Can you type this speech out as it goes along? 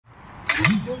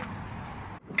Welcome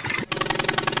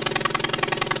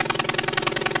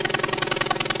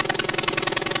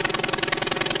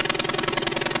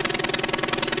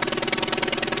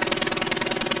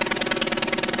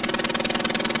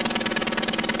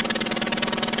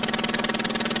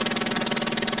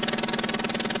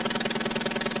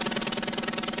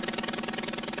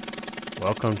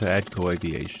to ADCO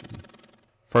Aviation.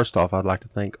 First off, I'd like to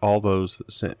thank all those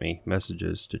that sent me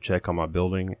messages to check on my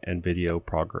building and video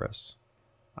progress.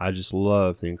 I just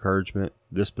love the encouragement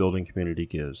this building community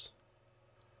gives.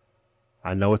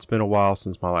 I know it's been a while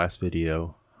since my last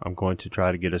video. I'm going to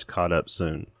try to get us caught up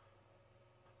soon.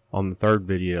 On the third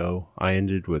video, I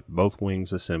ended with both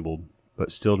wings assembled,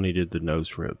 but still needed the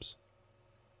nose ribs.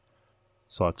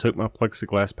 So I took my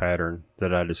plexiglass pattern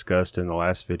that I discussed in the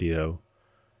last video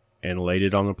and laid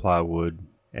it on the plywood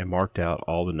and marked out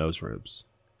all the nose ribs.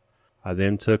 I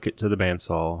then took it to the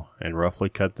bandsaw and roughly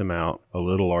cut them out a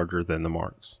little larger than the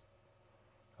marks.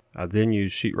 I then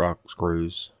used sheetrock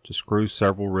screws to screw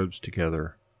several ribs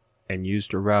together and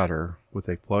used a router with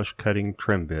a flush cutting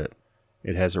trim bit.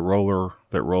 It has a roller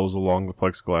that rolls along the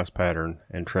plexiglass pattern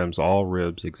and trims all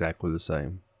ribs exactly the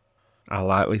same. I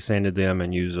lightly sanded them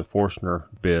and used a Forstner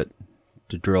bit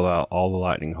to drill out all the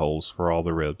lightning holes for all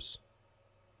the ribs.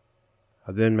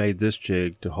 I then made this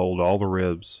jig to hold all the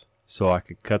ribs so I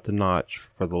could cut the notch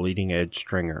for the leading edge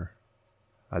stringer.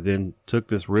 I then took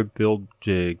this rib-filled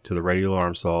jig to the radial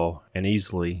arm saw and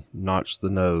easily notched the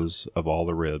nose of all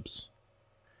the ribs.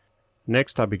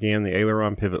 Next, I began the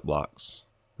Aileron pivot blocks.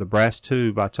 The brass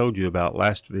tube I told you about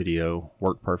last video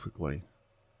worked perfectly.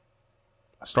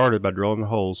 I started by drilling the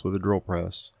holes with a drill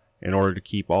press in order to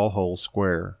keep all holes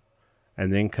square,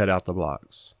 and then cut out the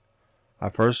blocks. I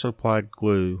first applied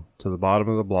glue to the bottom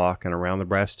of the block and around the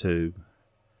brass tube,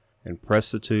 and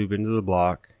pressed the tube into the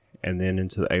block and then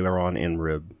into the aileron end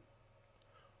rib.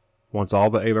 Once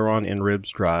all the aileron end ribs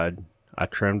dried, I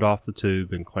trimmed off the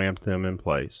tube and clamped them in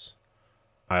place.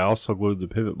 I also glued the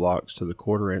pivot blocks to the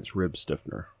 1/4 inch rib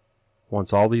stiffener.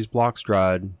 Once all these blocks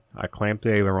dried, I clamped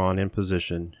the aileron in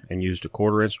position and used a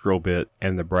 1/4 inch drill bit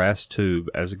and the brass tube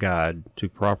as a guide to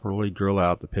properly drill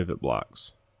out the pivot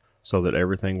blocks, so that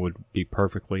everything would be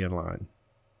perfectly in line.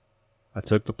 I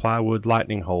took the plywood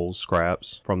lightning hole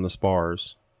scraps from the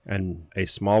spars and a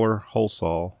smaller hole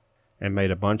saw and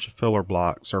made a bunch of filler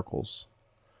block circles.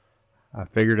 I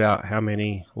figured out how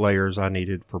many layers I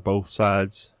needed for both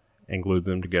sides and glued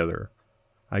them together.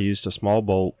 I used a small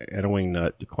bolt and a wing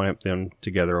nut to clamp them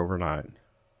together overnight.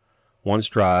 Once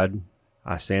dried,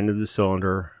 I sanded the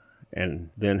cylinder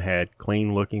and then had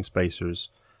clean looking spacers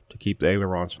to keep the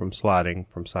ailerons from sliding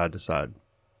from side to side.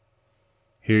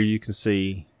 Here you can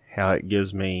see how it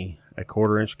gives me a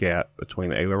 1/4 inch gap between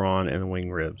the aileron and the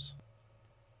wing ribs.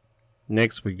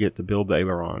 Next we get to build the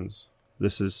ailerons.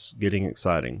 This is getting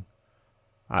exciting.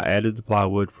 I added the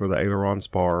plywood for the aileron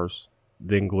spars,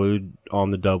 then glued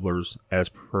on the doublers as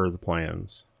per the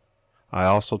plans. I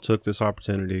also took this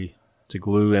opportunity to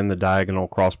glue in the diagonal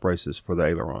cross braces for the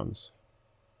ailerons.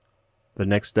 The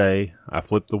next day, I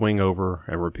flipped the wing over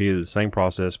and repeated the same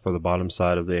process for the bottom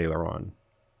side of the aileron.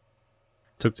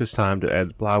 Took this time to add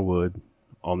the plywood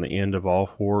on the end of all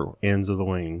 4 ends of the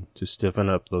wing to stiffen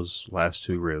up those last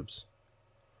 2 ribs.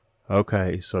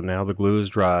 Okay, so now the glue is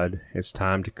dried, it's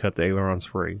time to cut the ailerons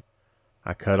free.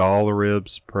 I cut all the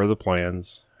ribs per the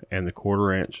plans and the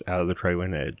 1/4 inch out of the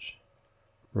trailing edge.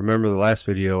 Remember the last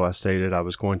video I stated I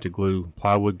was going to glue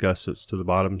plywood gussets to the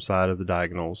bottom side of the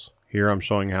diagonals. Here I'm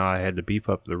showing how I had to beef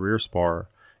up the rear spar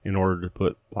in order to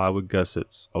put plywood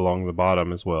gussets along the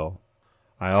bottom as well.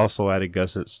 I also added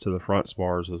gussets to the front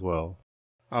spars as well.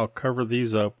 I'll cover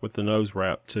these up with the nose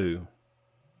wrap too.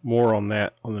 More on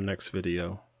that on the next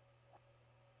video.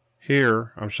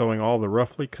 Here I'm showing all the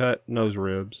roughly cut nose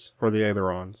ribs for the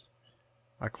ailerons.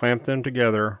 I clamped them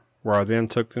together where I then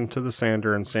took them to the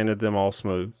sander and sanded them all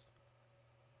smooth.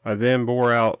 I then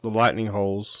bore out the lightning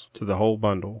holes to the whole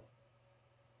bundle.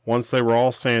 Once they were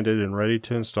all sanded and ready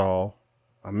to install,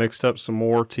 I mixed up some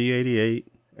more T88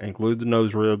 and glued the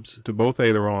nose ribs to both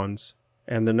ailerons,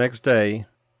 and the next day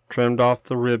trimmed off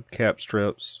the rib cap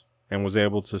strips and was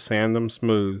able to sand them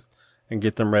smooth and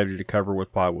get them ready to cover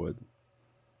with plywood.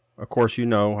 Of course, you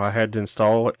know I had to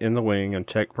install it in the wing and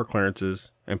check for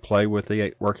clearances and play with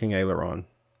the working aileron.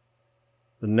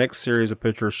 The next series of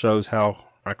pictures shows how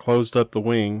I closed up the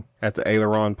wing at the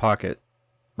aileron pocket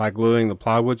by gluing the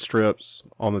plywood strips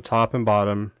on the top and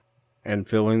bottom and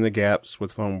filling the gaps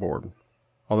with foam board.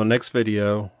 On the next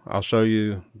video, I'll show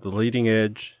you the leading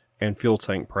edge and fuel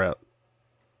tank prep.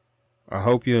 I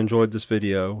hope you enjoyed this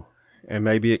video, and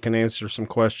maybe it can answer some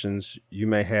questions you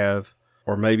may have,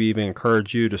 or maybe even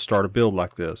encourage you to start a build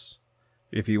like this.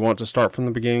 If you want to start from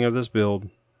the beginning of this build,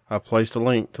 I've placed a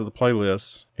link to the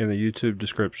playlist in the YouTube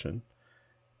description.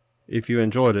 If you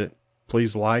enjoyed it,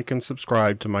 please like and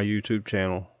subscribe to my YouTube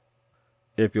channel.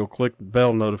 If you'll click the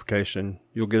bell notification,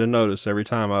 you'll get a notice every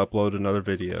time I upload another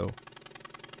video.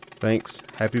 Thanks,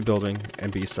 happy building,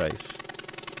 and be safe.